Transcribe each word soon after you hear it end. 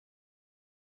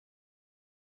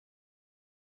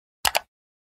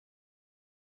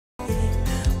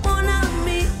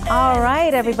All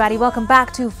right, everybody, welcome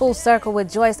back to Full Circle with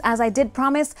Joyce. As I did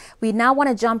promise, we now want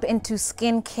to jump into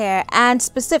skincare, and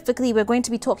specifically we're going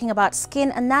to be talking about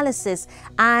skin analysis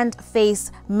and face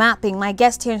mapping. My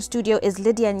guest here in studio is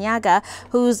Lydia Nyaga,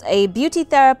 who's a beauty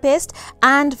therapist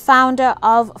and founder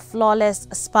of Flawless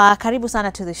Spa. Karibu sana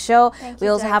to the show. Thank we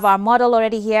you, also Joyce. have our model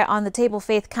already here on the table,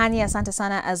 Faith Kanye. Asante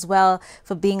sana as well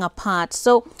for being a part.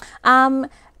 So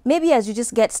maybe as you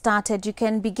just get started, you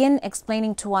can begin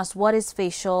explaining to us what is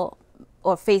facial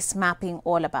or face mapping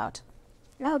all about.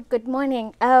 Oh, good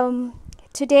morning.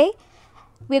 Today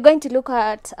we're going to look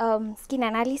at skin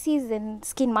analysis and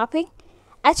skin mapping.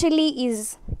 Actually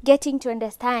is getting to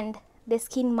understand the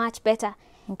skin much better,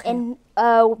 Okay. and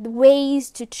ways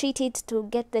to treat it, to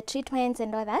get the treatments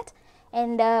and all that,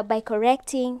 and by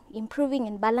correcting, improving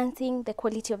and balancing the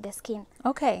quality of the skin.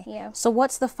 Okay. Yeah. So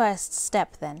what's the first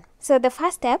step then? So the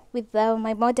first step with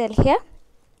my model here,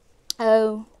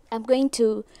 I'm going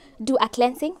to do a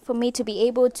cleansing for me to be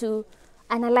able to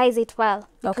analyze it well,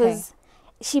 because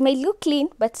she may look clean,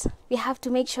 but we have to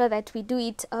make sure that we do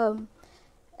it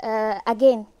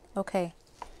again. Okay.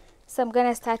 So I'm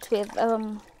gonna start with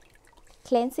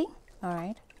cleansing. All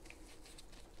right.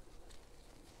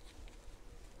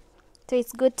 So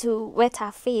it's good to wet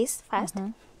our face first.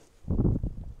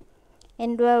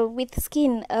 And with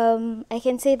skin, I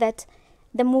can say that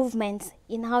the movements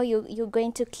in how you're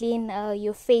going to clean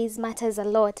your face matters a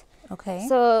lot. Okay.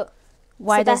 So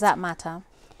why does that matter?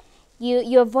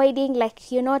 You're avoiding,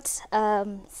 like, you're not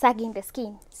sagging the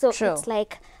skin. So True. it's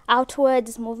like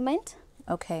outwards movement.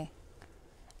 Okay.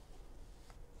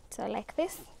 So like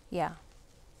this. Yeah.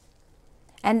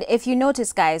 And if you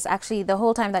notice, guys, actually the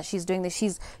whole time that she's doing this,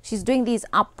 she's doing these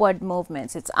upward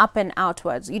movements. It's up and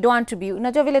outwards. You don't want to be,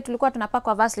 unajua vile tulikuwa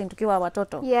tunapakwa Vaseline tukiwa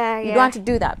watoto. Yeah, You don't want to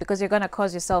do that because you're going to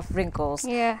cause yourself wrinkles,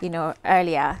 Yeah. you know,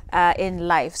 earlier in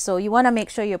life. So you want to make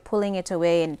sure you're pulling it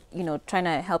away and, you know, trying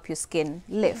to help your skin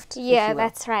lift. if Yeah, you will.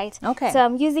 that's right. Okay. So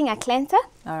I'm using a cleanser,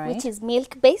 All right. which is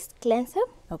milk-based cleanser.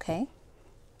 Okay.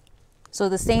 So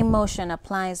the same motion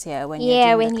applies here when Yeah, you're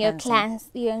doing when the you're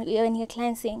cleansing. when you're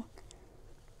cleansing.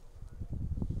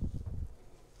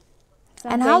 So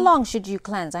And I'm how going- long should you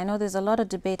cleanse? I know there's a lot of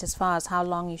debate as far as how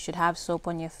long you should have soap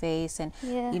on your face, and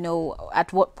Yeah. you know,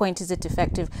 at what point is it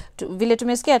effective. Vile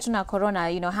tumesikia tuna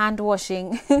corona, you know, hand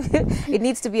washing it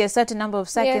needs to be a certain number of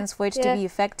seconds for it to yeah. be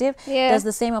effective. Yeah. Does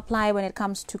the same apply when it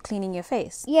comes to cleaning your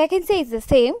face? Yeah, I can say it's the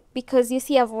same, because you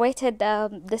see I've wetted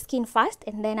the skin first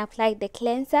and then applied the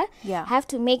cleanser. Yeah. I have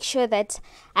to make sure that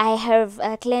I have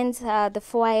cleansed the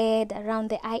forehead, around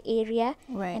the eye area,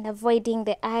 Right. and avoiding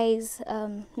the eyes,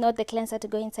 not the cleanser to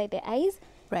go inside the eyes,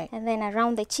 Right. and then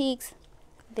around the cheeks,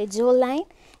 the jawline,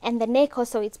 and the neck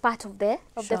also. It's part of the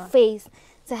Sure. face,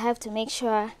 so I have to make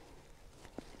sure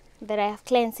that I have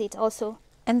cleansed it also.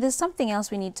 And there's something else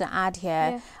we need to add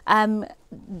here.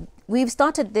 We've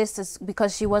started this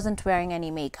because she wasn't wearing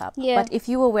any makeup. Yeah. But if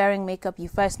you were wearing makeup, you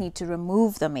first need to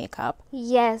remove the makeup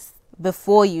Yes.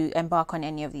 before you embark on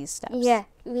any of these steps. Yeah,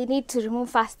 we need to remove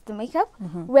first the makeup,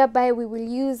 whereby we will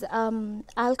use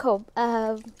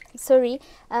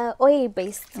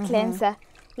oil-based cleanser,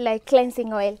 like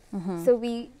cleansing oil. So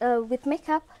we with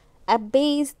makeup, a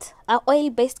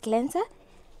oil-based cleanser,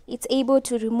 it's able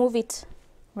to remove it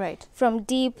Right. from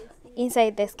deep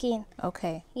inside the skin.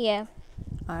 Okay. Yeah.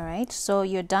 All right. So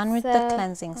you're done with the So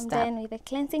cleansing I'm step. done with the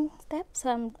cleansing step.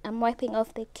 So I'm wiping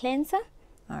off the cleanser.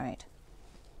 All right.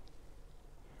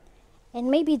 And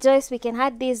maybe, Joyce, we can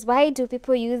add this. Why do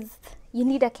people use? You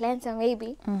need a cleanser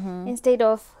maybe instead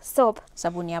of soap.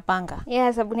 Sabuni ya panga.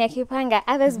 Yeah, sabuni ya kipanga.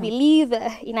 Others believe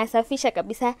inasafisha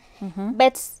kabisa.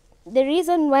 But the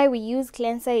reason why we use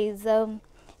cleanser is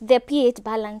the pH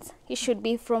balance. It should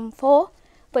be from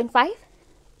 4.5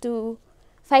 to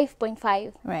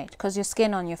 5.5. Right. Because your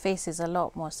skin on your face is a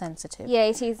lot more sensitive. Yeah,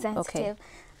 it is sensitive.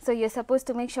 So you're supposed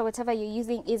to make sure whatever you're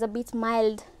using is a bit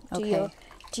mild to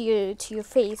your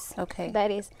face. Okay.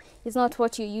 That is, it's not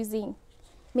what you're using.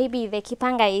 Maybe the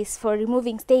kipanga is for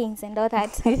removing stains and all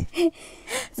that. So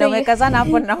you- umekazana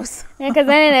hapo na uso.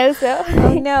 Kazana also.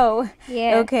 Oh no.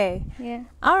 Yeah. Okay. Yeah.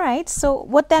 All right. So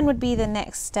what then would be the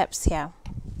next steps here?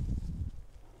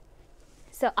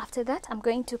 So after that, I'm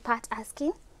going to pat our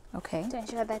skin Okay. to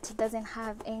ensure that it doesn't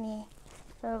have any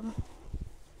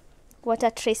water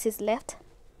traces left.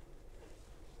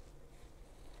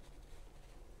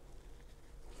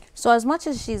 So as much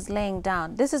as she's laying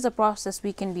down, this is a process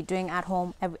we can be doing at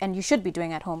home, and you should be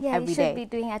doing at home Yeah, every you day. should be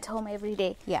doing at home every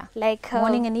day. Yeah. Like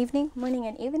Morning and evening? morning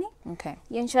and evening. Okay.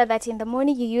 You ensure that in the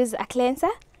morning you use a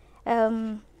cleanser,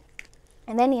 and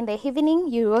then in the evening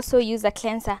you also use a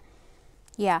cleanser.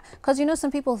 Yeah, because you know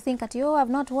some people think that, oh, I've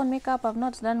not worn makeup, I've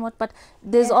not done what, but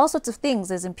there's all sorts of things.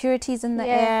 There's impurities in the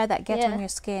air that get on your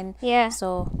skin. Yeah.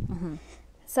 So,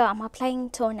 so I'm applying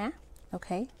toner.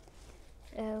 Okay.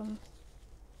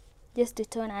 Just to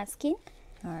tone our skin.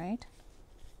 All right.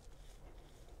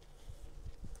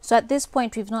 So at this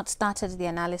point, we've not started the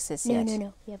analysis yet.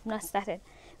 No, we have not started.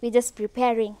 We're just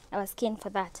preparing our skin for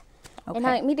that. Okay. And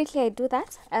now immediately I do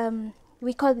that,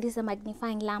 we call this a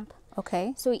magnifying lamp.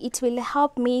 Okay. So it will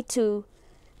help me to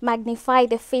magnify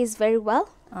the face very well.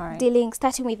 All right.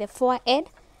 Starting with the forehead.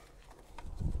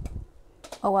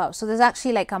 Oh, wow. So there's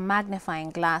actually like a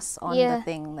magnifying glass on the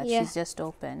thing that she's just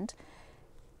opened.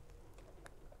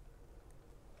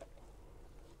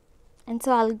 And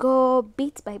so I'll go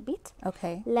bit by bit.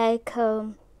 Okay. Like,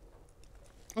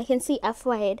 I can see a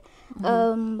forehead.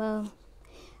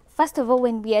 First of all,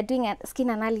 when we are doing a skin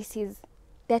analysis,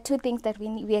 there are two things that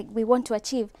we want to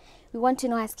achieve. We want to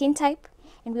know her skin type,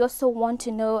 and we also want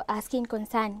to know her skin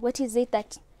concern. What is it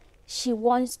that she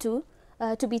wants to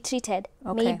be treated?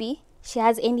 Okay. Maybe she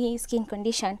has any skin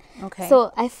condition. Okay.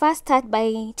 So I first start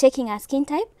by checking her skin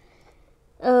type,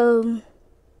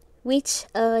 which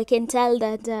I can tell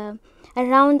that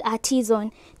around her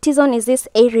T-zone. T-zone is this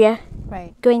area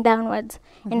going downwards,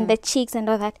 and the cheeks and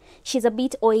all that. She's a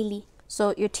bit oily.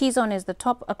 So your T-zone is the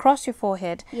top across your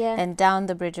forehead and down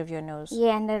the bridge of your nose.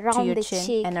 Yeah, and around the chin,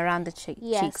 cheek. and around the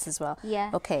cheeks as well.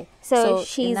 Yeah. Okay. So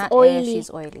she's in that oily. area,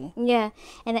 she's oily. Yeah,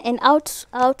 and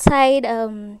outside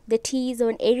the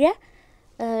T-zone area,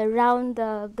 around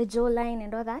the jawline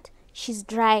and all that, she's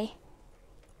dry.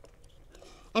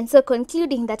 And so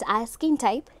concluding that our skin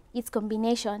type is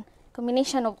combination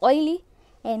of oily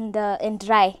and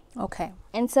dry. Okay.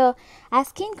 And so our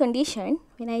skin condition,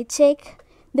 when I check,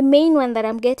 the main one that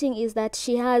I'm getting is that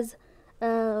she has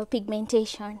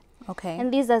pigmentation. Okay.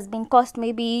 And this has been caused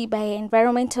maybe by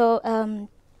environmental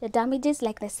damages,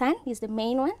 like the sun is the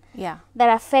main one. Yeah.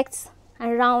 That affects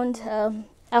around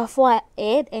our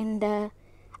forehead and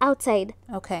outside.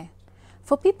 Okay.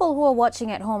 For people who are watching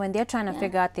at home and they're trying to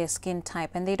figure out their skin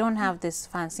type and they don't have this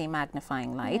fancy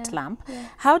magnifying light lamp,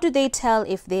 how do they tell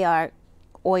if they are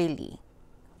oily?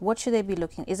 What should they be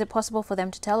looking? Is it possible for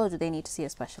them to tell, or do they need to see a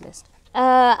specialist?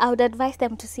 I would advise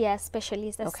them to see a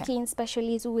specialist, a Okay. skin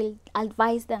specialist who will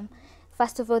advise them.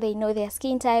 First of all, they know their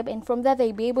skin type, and from there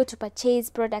they'll be able to purchase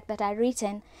products that are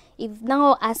written. If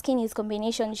now our skin is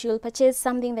combination, she will purchase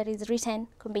something that is written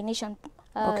combination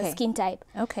skin type.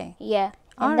 Okay. Yeah.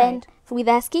 All And then right. with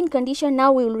our skin condition,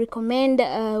 now we will recommend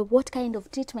what kind of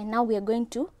treatment now we are going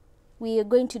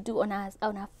to do on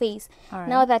our face. All right.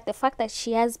 Now that the fact that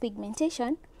she has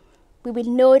pigmentation, we will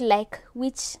know like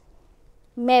which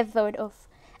method of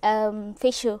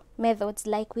facial methods,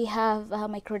 like we have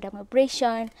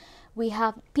microdermabrasion, we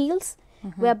have peels,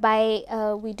 whereby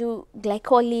we do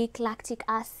glycolic, lactic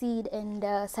acid, and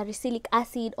salicylic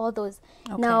acid, all those.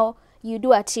 Okay. Now you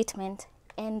do a treatment,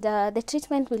 and the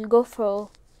treatment will go for,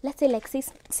 let's say, like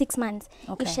six months.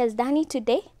 Okay. If she has done it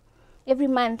today, every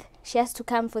month she has to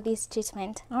come for this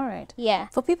treatment. All right. Yeah.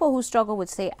 For people who struggle with,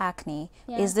 say, acne,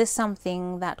 Yeah. is this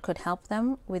something that could help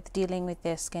them with dealing with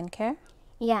their skincare?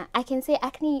 Yeah, I can say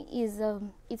acne is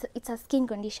it's a skin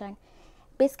condition.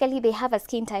 Basically, they have a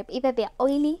skin type. Either they're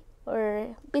oily,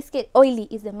 or basically oily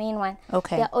is the main one.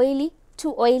 Okay. They're oily,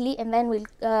 too oily, and then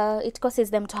it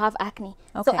causes them to have acne.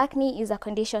 Okay. So acne is a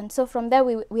condition. So from there,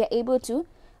 we are able to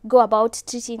go about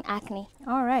treating acne.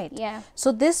 All right. Yeah.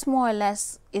 So this more or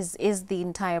less is the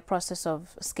entire process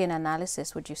of skin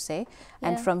analysis, would you say?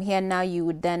 And Yeah. from here now you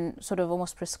would then sort of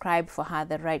almost prescribe for her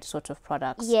the right sort of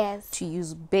products Yes. to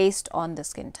use based on the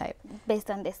skin type.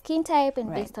 Based on the skin type and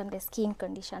Right. based on the skin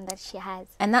condition that she has.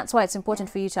 And that's why it's important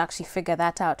for you to actually figure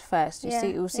that out first. You Yeah,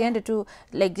 see, usiende to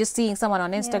like just seeing someone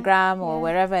on Instagram or yeah.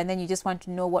 wherever, and then you just want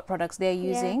to know what products they're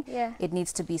using. yeah. It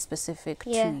needs to be specific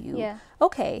Yeah, to you. yeah.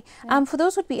 Okay. For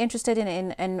those who'd be interested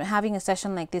in having a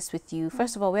session like this with you,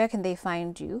 first of all, where can they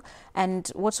find you, and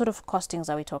what sort of costings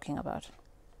are we talking about?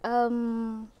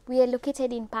 We are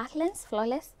located in Parklands,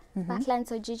 Flawless,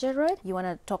 Parklands or Ojiji Road. You want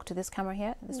to talk to this camera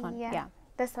here? This one? Yeah.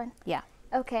 This one. Yeah.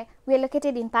 Okay, we are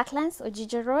located in Parklands,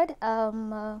 Ojiji Road.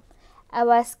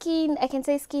 Our skin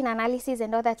analysis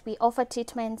and all that, we offer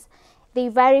treatments. They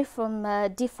vary from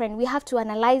different. We have to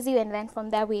analyze you, and then from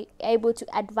there we are able to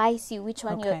advise you which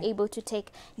one you're Okay. able to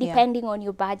take, depending on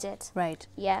your budget. Right.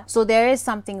 Yeah. So there is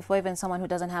something for even someone who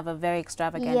doesn't have a very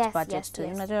extravagant Yes, budget yes, to.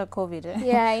 yes. You know, during COVID.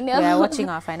 Yeah, I know. We are watching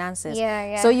our finances.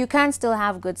 Yeah. So you can still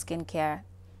have good skincare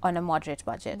on a moderate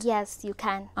budget. Yes, you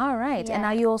can. All right. And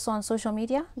Yeah. are you also on social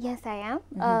media? Yes, I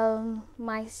am.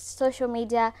 My social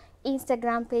media,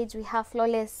 Instagram page, we have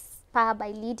Flawless Spa by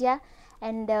Lydia,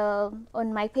 And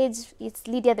on my page, it's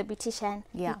Lydia the Beautician.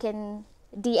 Yeah. You can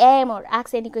DM or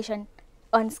ask any question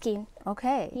on skin.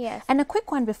 Okay. Yes. And a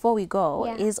quick one before we go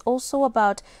Yeah. is also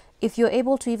about if you're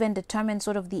able to even determine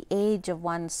sort of the age of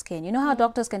one's skin. You know how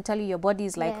doctors can tell you your body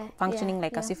is like functioning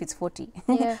like as if it's 40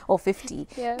 or 50.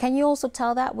 Yeah. Can you also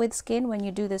tell that with skin when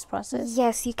you do this process?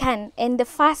 Yes, you can. And the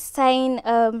first sign,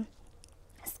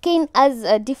 skin has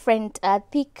a different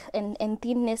thick and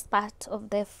thinness part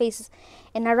of the face,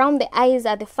 and around the eyes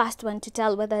are the first one to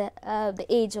tell whether the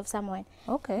age of someone.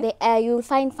 Okay. You'll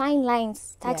find fine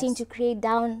lines starting Yes. to create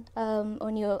down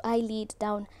on your eyelid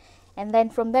down, and then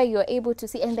from there you're able to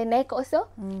see, and the neck also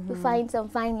you find some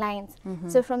fine lines.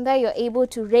 So from there you're able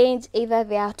to range either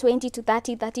they are 20 to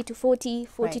 30, 30 to 40,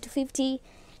 40 Right. to 50.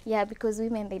 Yeah, because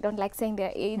women, they don't like saying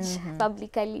their age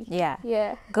publicly. Yeah.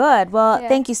 Yeah. Good. Well, Yeah.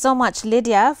 thank you so much,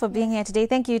 Lydia, for being here today.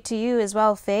 Thank you to you as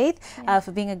well, Faith,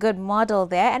 for being a good model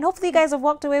there. And hopefully you guys have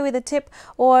walked away with a tip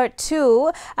or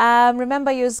two.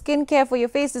 Remember, your skincare for your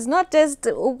face is not just,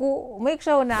 make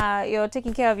sure now you're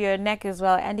taking care of your neck as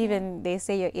well, and even they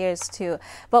say your ears too.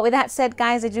 But with that said,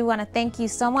 guys, I do want to thank you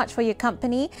so much for your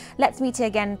company. Let's meet you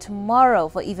again tomorrow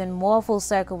for even more Full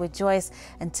Circle with Joyce.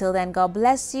 Until then, God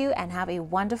bless you and have a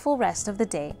wonderful rest of the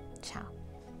day. Ciao.